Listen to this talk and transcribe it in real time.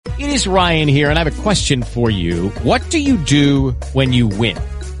It is Ryan here, and I have a question for you. What do you do when you win?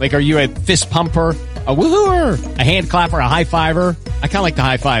 Like, are you a fist pumper, a woohooer, a hand clapper, a high fiver? I kind of like the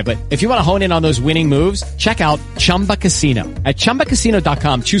high five, but if you want to hone in on those winning moves, check out Chumba Casino. At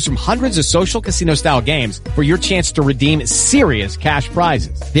ChumbaCasino.com, choose from hundreds of social casino style games for your chance to redeem serious cash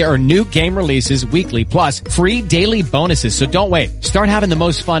prizes. There are new game releases weekly, plus free daily bonuses. So don't wait. Start having the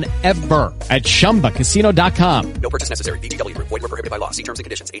most fun ever at ChumbaCasino.com. No purchase necessary. VGW Group. Void where prohibited by law. See terms and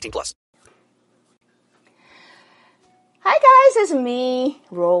conditions. 18+. Hi guys, it's me,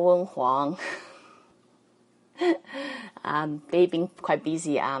 Rowan Huang. They've been quite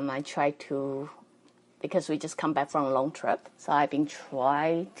busy. I try to, because we just come back from a long trip, so I've been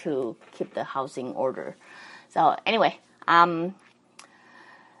trying to keep the house in order. So anyway,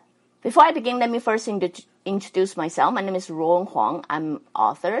 before I begin, let me first introduce myself. My name is Rowan Huang. I'm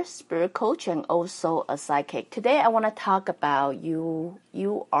author, spirit coach, and also a psychic. Today, I want to talk about you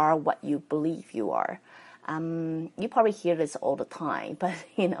are what you believe you are. You probably hear this all the time, but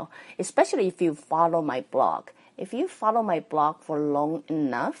especially if you follow my blog. If you follow my blog for long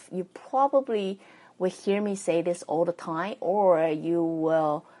enough, you probably will hear me say this all the time, or you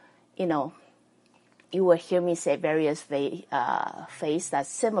will hear me say various phrases that's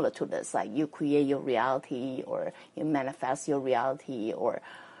similar to this, like you create your reality, or you manifest your reality, or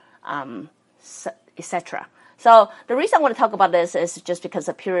etc. So the reason I want to talk about this is just because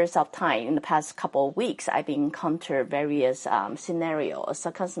of periods of time in the past couple of weeks, I've encountered various scenarios,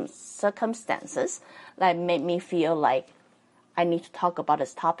 circumstances that made me feel like I need to talk about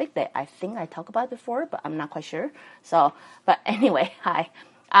this topic that I think I talked about before, but I'm not quite sure. So, but anyway, hi.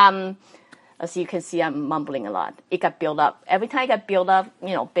 As you can see, I'm mumbling a lot. It got built up. Every time it got built up,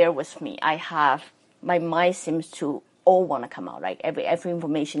 bear with me. My mind seems to all want to come out, right? Every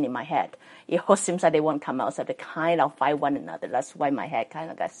information in my head, it all seems like they want to come out, so they kind of fight one another. That's why my head kind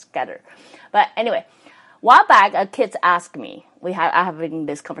of got scattered. But anyway, a while back, a kid asked me, I having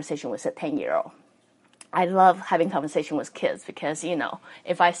this conversation with a 10-year-old. I love having conversation with kids because,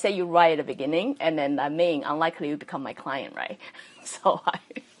 if I say you right at the beginning, and then that means unlikely you become my client, right? So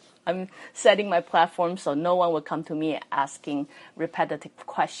I'm setting my platform so no one will come to me asking repetitive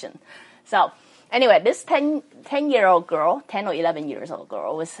questions. So anyway, this 10-year-old girl, 10 or 11 years old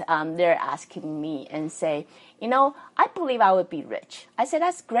girl, was there asking me and say, I believe I would be rich. I said,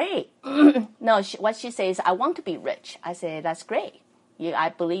 that's great. No, what she says, I want to be rich. I said, that's great. I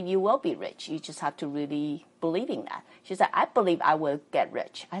believe you will be rich. You just have to really believe in that. She said, I believe I will get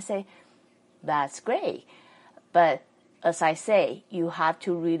rich. I say, that's great. But as I say, you have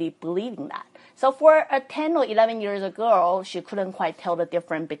to really believe in that. So for a 10 or 11 years old girl, she couldn't quite tell the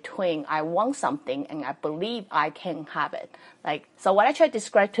difference between I want something and I believe I can have it. So what I try to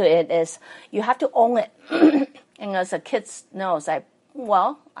describe to it is you have to own it. And as a kid knows, I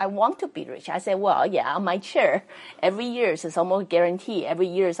want to be rich. I say, on my chair, every year it's almost guaranteed. Every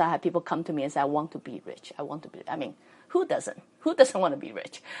year I have people come to me and say, I want to be rich. Who doesn't? Who doesn't want to be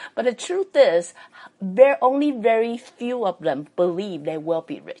rich? But the truth is, only very few of them believe they will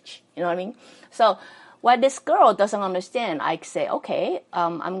be rich. You know what I mean? So what this girl doesn't understand, I say, okay,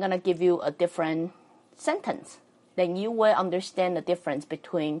 I'm going to give you a different sentence. Then you will understand the difference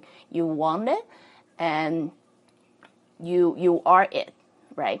between you want it and you are it,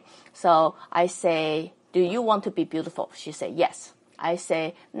 right? So I say, do you want to be beautiful? She said, yes. I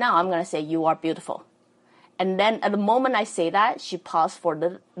say, now I'm going to say you are beautiful. And then at the moment I say that, she paused for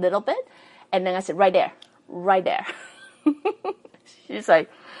a little bit. And then I said, right there. She's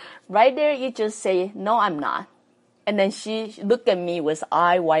like, right there, you just say, no, I'm not. And then she looked at me with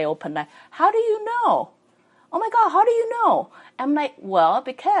eye wide open, like, how do you know? Oh my God, how do you know? I'm like, well,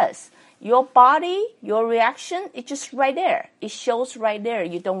 because your body, your reaction, it's just right there. It shows right there.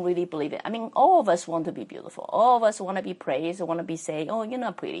 You don't really believe it. All of us want to be beautiful. All of us want to be praised, want to be saying, oh, you're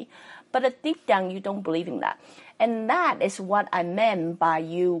not pretty. But deep down, you don't believe in that. And that is what I meant by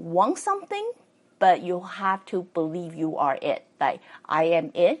you want something, but you have to believe you are it. Like, I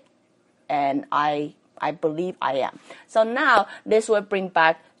am it, and I believe I am. So now, this will bring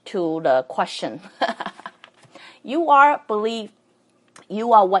back to the question. You are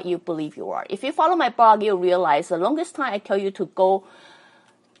what you believe you are. If you follow my blog, you'll realize the longest time I tell you to go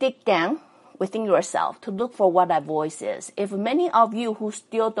dig down within yourself to look for what that voice is. If many of you who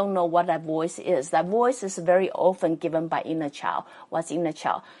still don't know what that voice is very often given by inner child. What's inner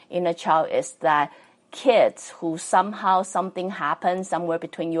child? Inner child is that kids who somehow something happened somewhere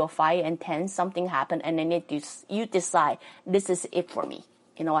between your 5 and 10, something happened, and then you decide, this is it for me.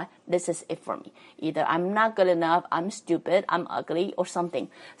 You know what? This is it for me. Either I'm not good enough, I'm stupid, I'm ugly, or something.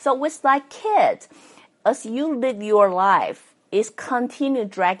 So with like kids, as you live your life, is continue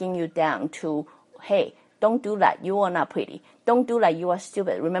dragging you down to, hey, don't do that. You are not pretty. Don't do that. You are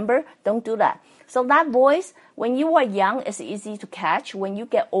stupid. Remember? Don't do that. So that voice, when you are young, is easy to catch. When you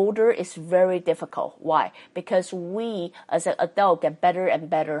get older, it's very difficult. Why? Because we, as an adult, get better and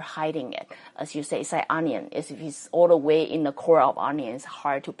better hiding it. As you say, it's like onion. If it's all the way in the core of onion, it's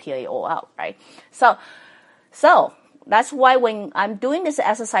hard to peel it all out, right? So that's why when I'm doing this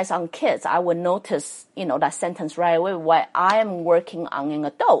exercise on kids, I will notice, that sentence right away. While I am working on an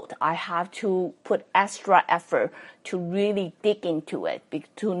adult, I have to put extra effort to really dig into it,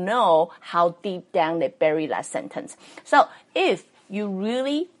 to know how deep down they bury that sentence. So if you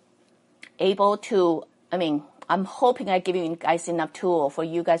really able to, I'm hoping I give you guys enough tool for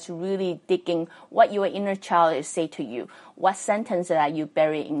you guys to really dig in what your inner child is say to you, what sentence that you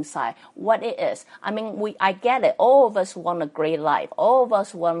bury inside, what it is. I get it. All of us want a great life. All of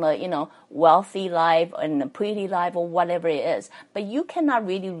us want a, wealthy life and a pretty life or whatever it is. But you cannot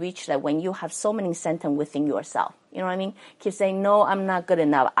really reach that when you have so many sentences within yourself. You know what I mean? Keep saying, no, I'm not good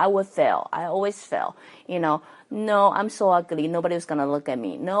enough. I will fail. I always fail. No, I'm so ugly. Nobody's going to look at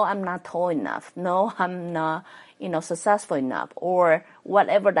me. No, I'm not tall enough. No, I'm not, successful enough, or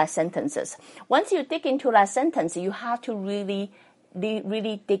whatever that sentence is. Once you dig into that sentence, you have to really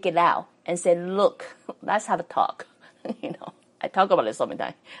dig it out and say, look, let's have a talk. I talk about this so many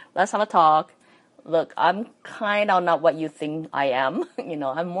times. Let's have a talk. Look, I'm kind of not what you think I am.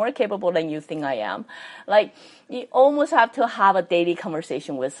 I'm more capable than you think I am. Like, you almost have to have a daily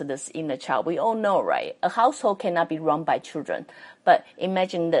conversation with this inner child. We all know, right? A household cannot be run by children. But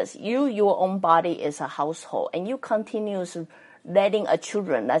imagine this. Your own body is a household, and you continue letting a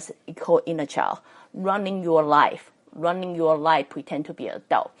children, that's called inner child, running your life, pretend to be an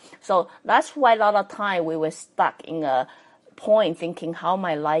adult. So that's why a lot of time we were stuck in a point thinking how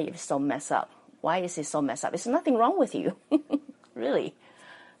my life is so messed up. Why is it so messed up? It's nothing wrong with you. Really.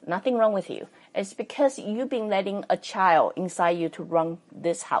 Nothing wrong with you. It's because you've been letting a child inside you to run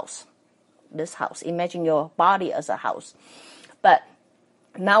this house. Imagine your body as a house. But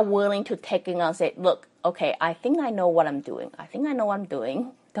not willing to take it and say, look, okay, I think I know what I'm doing.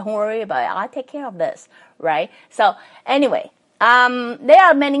 Don't worry about it. I'll take care of this, right? So anyway, there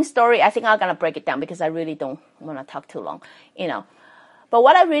are many stories. I think I'm going to break it down because I really don't want to talk too long, But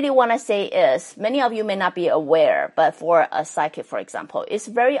what I really want to say is, many of you may not be aware, but for a psychic, for example, it's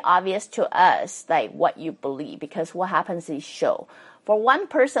very obvious to us, like, what you believe, because what happens is show. For one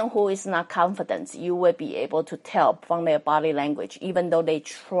person who is not confident, you will be able to tell from their body language, even though they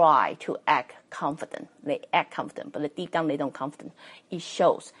try to act confident. They act confident, but deep down they don't confident. It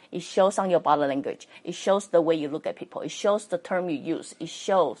shows. It shows on your body language. It shows the way you look at people. It shows the term you use. It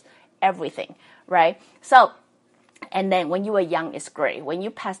shows everything, right? So, and then when you are young, it's great. When you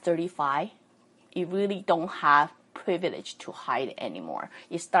pass 35, you really don't have privilege to hide anymore.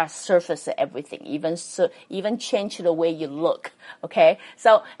 You start surfacing everything, even change the way you look. Okay.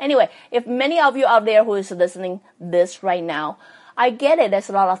 So anyway, if many of you out there who is listening this right now, I get it. There's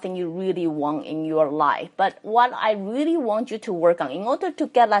a lot of things you really want in your life. But what I really want you to work on, in order to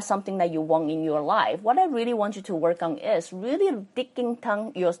get like something that you want in your life, what I really want you to work on is really digging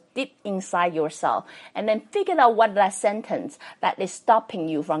deep inside yourself and then figure out what that sentence that is stopping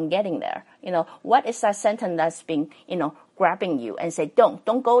you from getting there. What is that sentence that's been, grabbing you and say,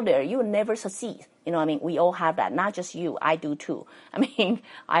 don't go there. You will never succeed. We all have that. Not just you. I do too.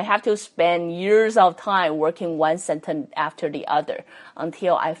 I have to spend years of time working one sentence after the other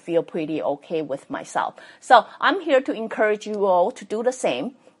until I feel pretty okay with myself. So I'm here to encourage you all to do the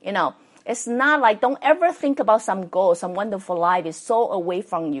same. It's not like, don't ever think about some goal, some wonderful life is so away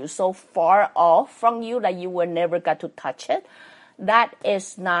from you, so far off from you that you will never get to touch it. That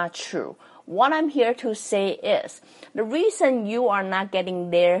is not true. What I'm here to say is, the reason you are not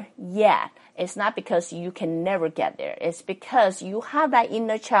getting there yet is not because you can never get there. It's because you have that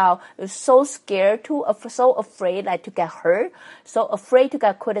inner child who's so scared so afraid to get hurt, so afraid to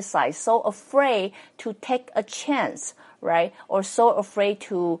get criticized, so afraid to take a chance, right? Or so afraid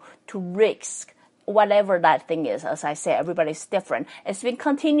to risk whatever that thing is. As I say, everybody's different. It's been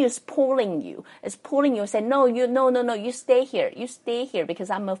continuous pulling you. It's pulling you and say, no, you stay here. You stay here because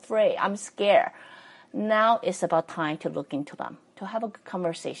I'm afraid. I'm scared. Now it's about time to look into them, to have a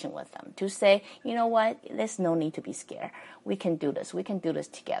conversation with them, to say, you know what, there's no need to be scared. We can do this. We can do this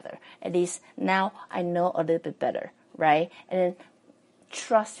together. At least now I know a little bit better, right? And then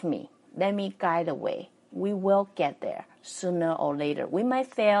trust me. Let me guide the way. We will get there sooner or later. We might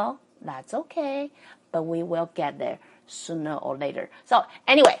fail. That's okay. But we will get there sooner or later. So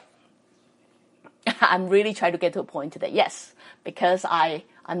anyway, I'm really trying to get to a point today. Yes, because I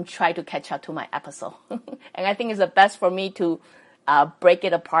and try to catch up to my episode. And I think it's the best for me to break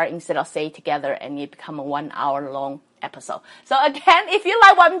it apart instead of say together and it become a 1 hour long episode. So again, if you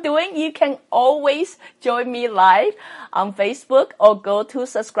like what I'm doing, you can always join me live on Facebook or go to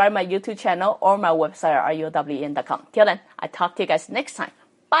subscribe my YouTube channel or my website at ruowen.com. Till then, I talk to you guys next time.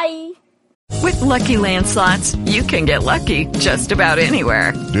 Bye. With Lucky Land Slots, you can get lucky just about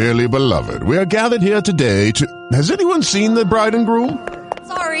anywhere. Dearly beloved, we are gathered here today to... Has anyone seen the bride and groom?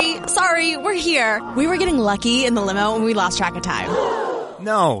 Sorry, we're here. We were getting lucky in the limo and we lost track of time.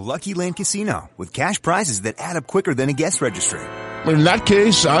 No, Lucky Land Casino, with cash prizes that add up quicker than a guest registry. In that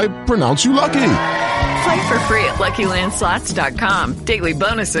case, I pronounce you lucky. Play for free at LuckyLandSlots.com. Daily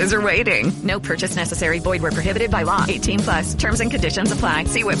bonuses are waiting. No purchase necessary. Void where prohibited by law. 18+. Terms and conditions apply.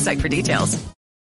 See website for details.